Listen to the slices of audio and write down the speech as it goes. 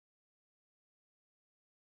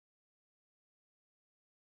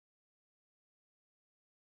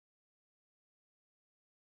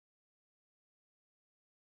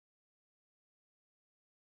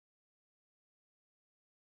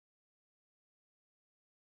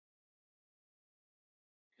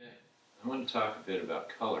I want to talk a bit about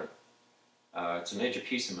color. It's a major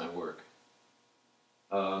piece of my work.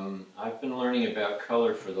 I've been learning about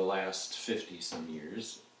color for the last 50-some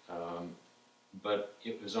years, but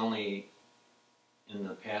it was only in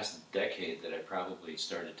the past decade that I probably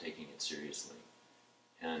started taking it seriously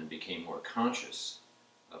and became more conscious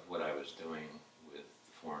of what I was doing with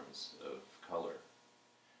the forms of color.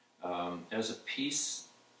 As a piece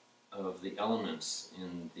of the elements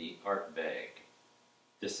in the art bag,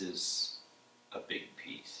 this is a big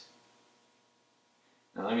piece.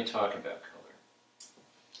 Now let me talk about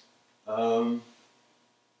color.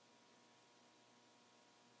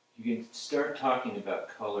 You can start talking about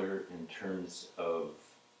color in terms of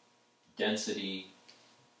density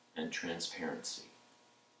and transparency.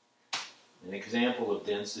 An example of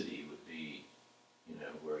density would be,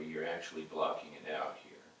 where you're actually blocking it out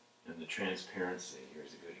here. And the transparency,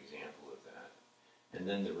 here's a good example of that. And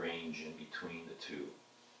then the range in between the two.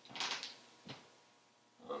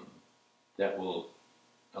 That will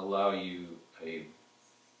allow you a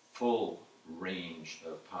full range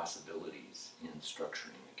of possibilities in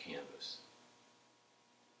structuring a canvas.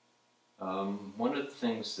 One of the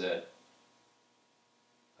things that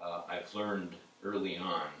I've learned early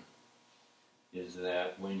on is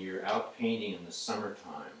that when you're out painting in the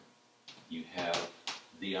summertime, you have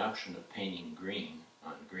the option of painting green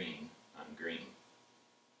on green on green.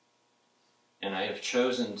 And I have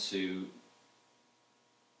chosen to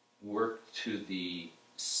work to the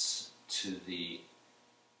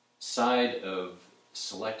side of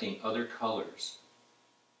selecting other colors,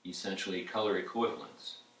 essentially color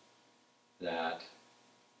equivalents, that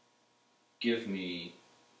give me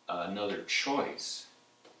another choice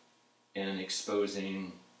in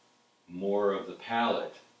exposing more of the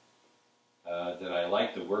palette that I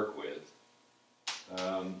like to work with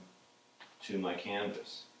to my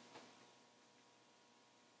canvas.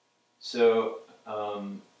 So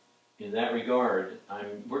in that regard,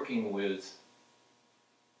 I'm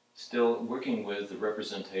still working with the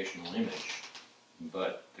representational image,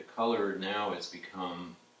 but the color now has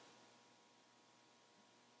become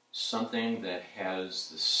something that has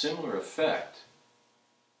the similar effect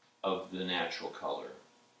of the natural color,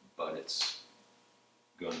 but it's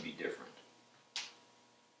going to be different.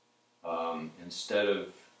 Instead of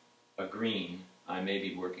a green, I may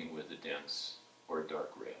be working with a dense or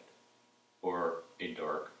dark red, or a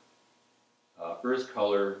dark earth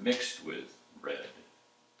color mixed with red.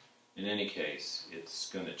 In any case, it's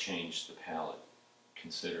going to change the palette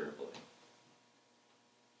considerably.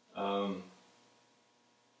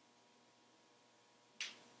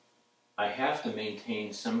 I have to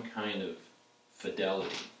maintain some kind of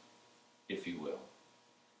fidelity, if you will,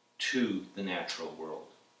 to the natural world.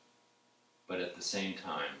 But at the same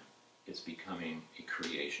time, it's becoming a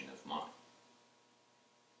creation of mine.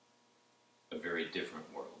 A very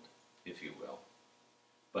different world, if you will.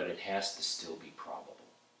 But it has to still be probable.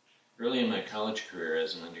 Early in my college career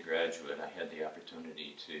as an undergraduate, I had the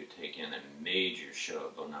opportunity to take in a major show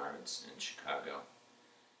of Bonnard's in Chicago.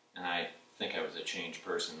 And I think I was a changed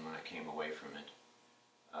person when I came away from it.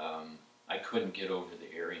 I couldn't get over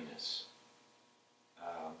the airiness,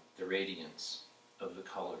 the radiance of the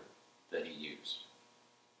color that he used.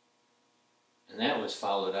 And that was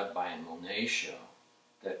followed up by a Monet show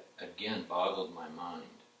that again boggled my mind.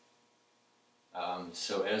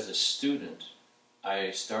 So as a student,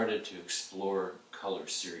 I started to explore color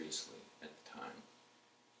seriously at the time.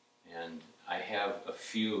 And I have a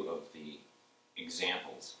few of the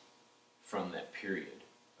examples from that period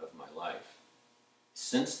of my life.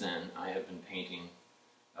 Since then, I have been painting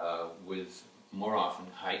with more often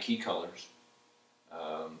high-key colors,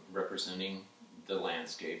 representing the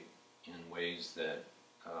landscape in ways that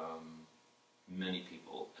many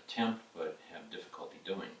people attempt but have difficulty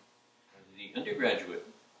doing. The undergraduate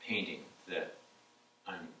painting that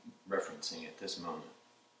I'm referencing at this moment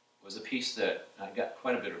was a piece that I got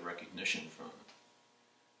quite a bit of recognition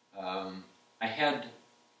from. I had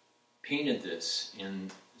painted this in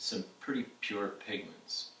some pretty pure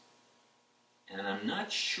pigments, and I'm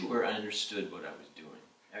not sure I understood what I was doing.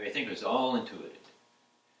 I think it was all intuitive,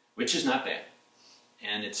 which is not bad,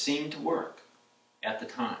 and it seemed to work at the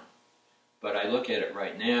time. But I look at it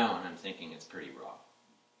right now and I'm thinking it's pretty raw.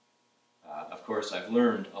 Of course, I've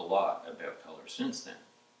learned a lot about color since then.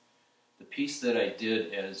 The piece that I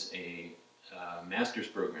did as a master's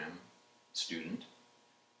program student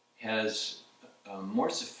has a more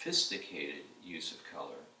sophisticated use of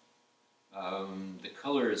color. The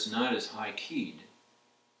color is not as high-keyed,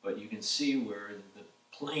 but you can see where the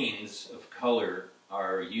planes of color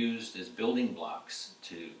are used as building blocks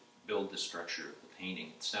to build the structure of the painting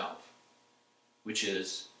itself, which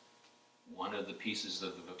is one of the pieces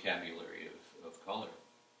of the vocabulary of color.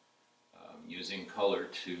 Using color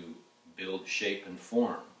to build shape and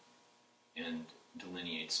form and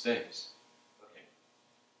delineate space. Okay.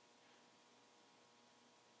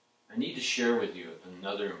 I need to share with you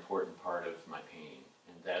another important part of my painting,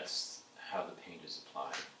 and that's how the paint is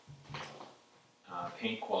applied.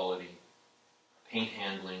 Paint quality, paint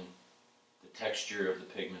handling, the texture of the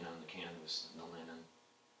pigment on the canvas and the linen.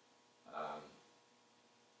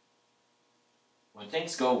 When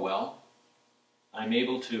things go well, I'm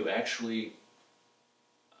able to actually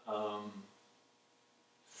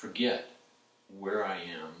forget where I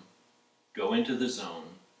am, go into the zone,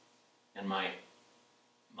 and my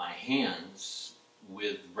hands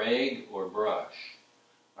with rag or brush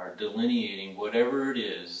are delineating whatever it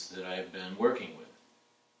is that I've been working with.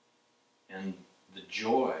 And the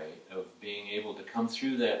joy of being able to come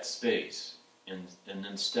through that space and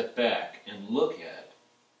then step back and look at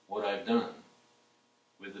what I've done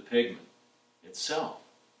with the pigment itself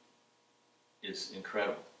is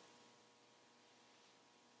incredible.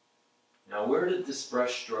 Now, where did this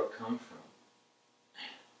brush stroke come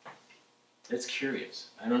from? It's curious.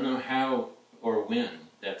 I don't know how or when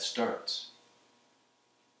that starts,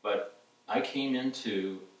 but I came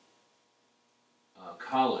into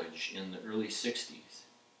college in the early 60s,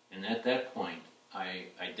 and at that point I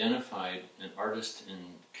identified an artist in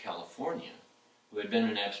California who had been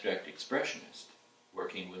an abstract expressionist,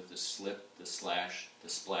 working with the slip, the slash, the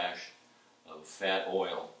splash of fat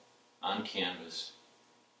oil on canvas,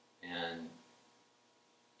 and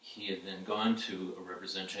he had then gone to a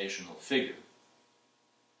representational figure,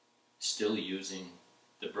 still using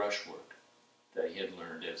the brushwork that he had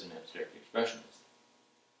learned as an abstract expressionist.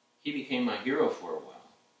 He became my hero for a while.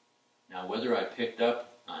 Now, whether I picked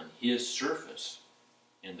up on his surface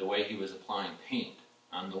and the way he was applying paint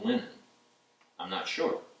on the linen, I'm not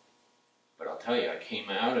sure. But I'll tell you, I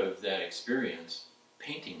came out of that experience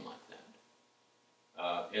painting like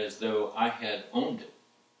that, as though I had owned it.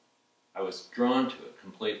 I was drawn to it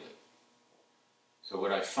completely. So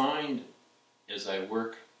what I find as I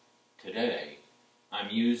work today,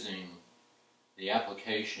 I'm using the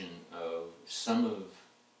application of some of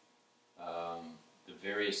the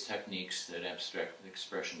various techniques that abstract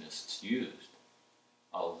expressionists used,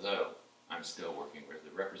 although I'm still working with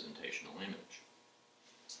the representational image.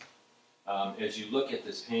 As you look at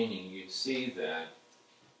this painting, you see that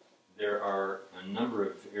there are a number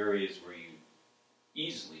of areas where you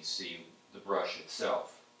easily see the brush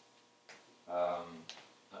itself.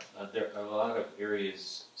 There are a lot of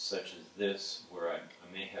areas such as this where I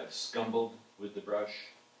may have scumbled with the brush,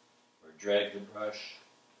 or dragged the brush,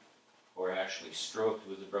 or actually stroked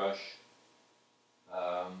with the brush.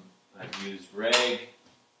 I've used rag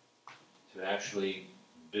to actually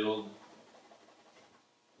build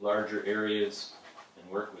larger areas and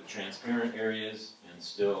work with transparent areas and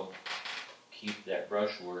still keep that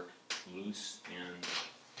brushwork loose and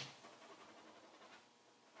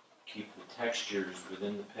keep the textures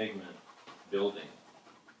within the pigment building.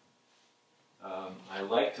 I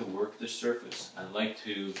like to work the surface. I like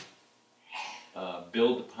to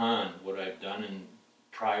build upon what I've done in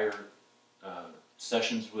prior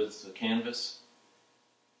sessions with the canvas,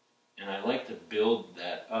 and I like to build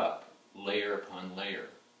that up layer upon layer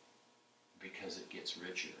because it gets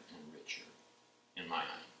richer and richer in my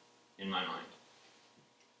mind.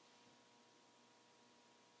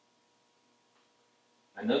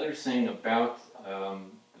 Another thing about the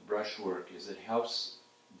brushwork is it helps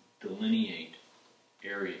delineate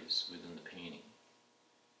areas within the painting.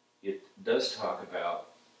 It does talk about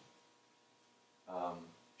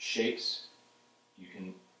shapes. You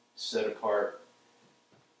can set apart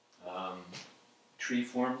tree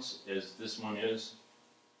forms, as this one is.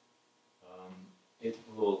 It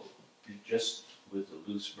will, just with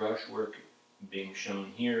the loose brushwork being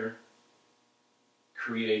shown here,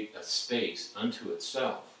 create a space unto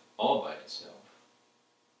itself, all by itself.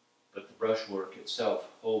 But the brushwork itself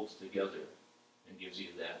holds together and gives you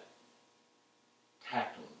that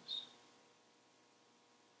tactile